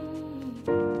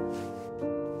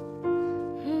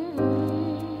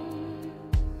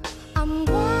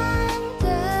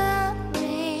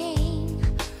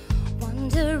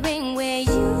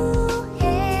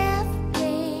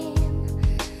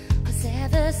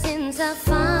I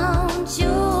found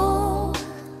you,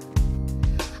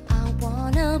 I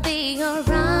wanna be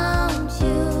around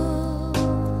you.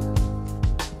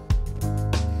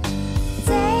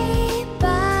 Day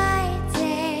by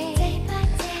day,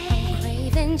 I'm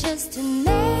craving just to know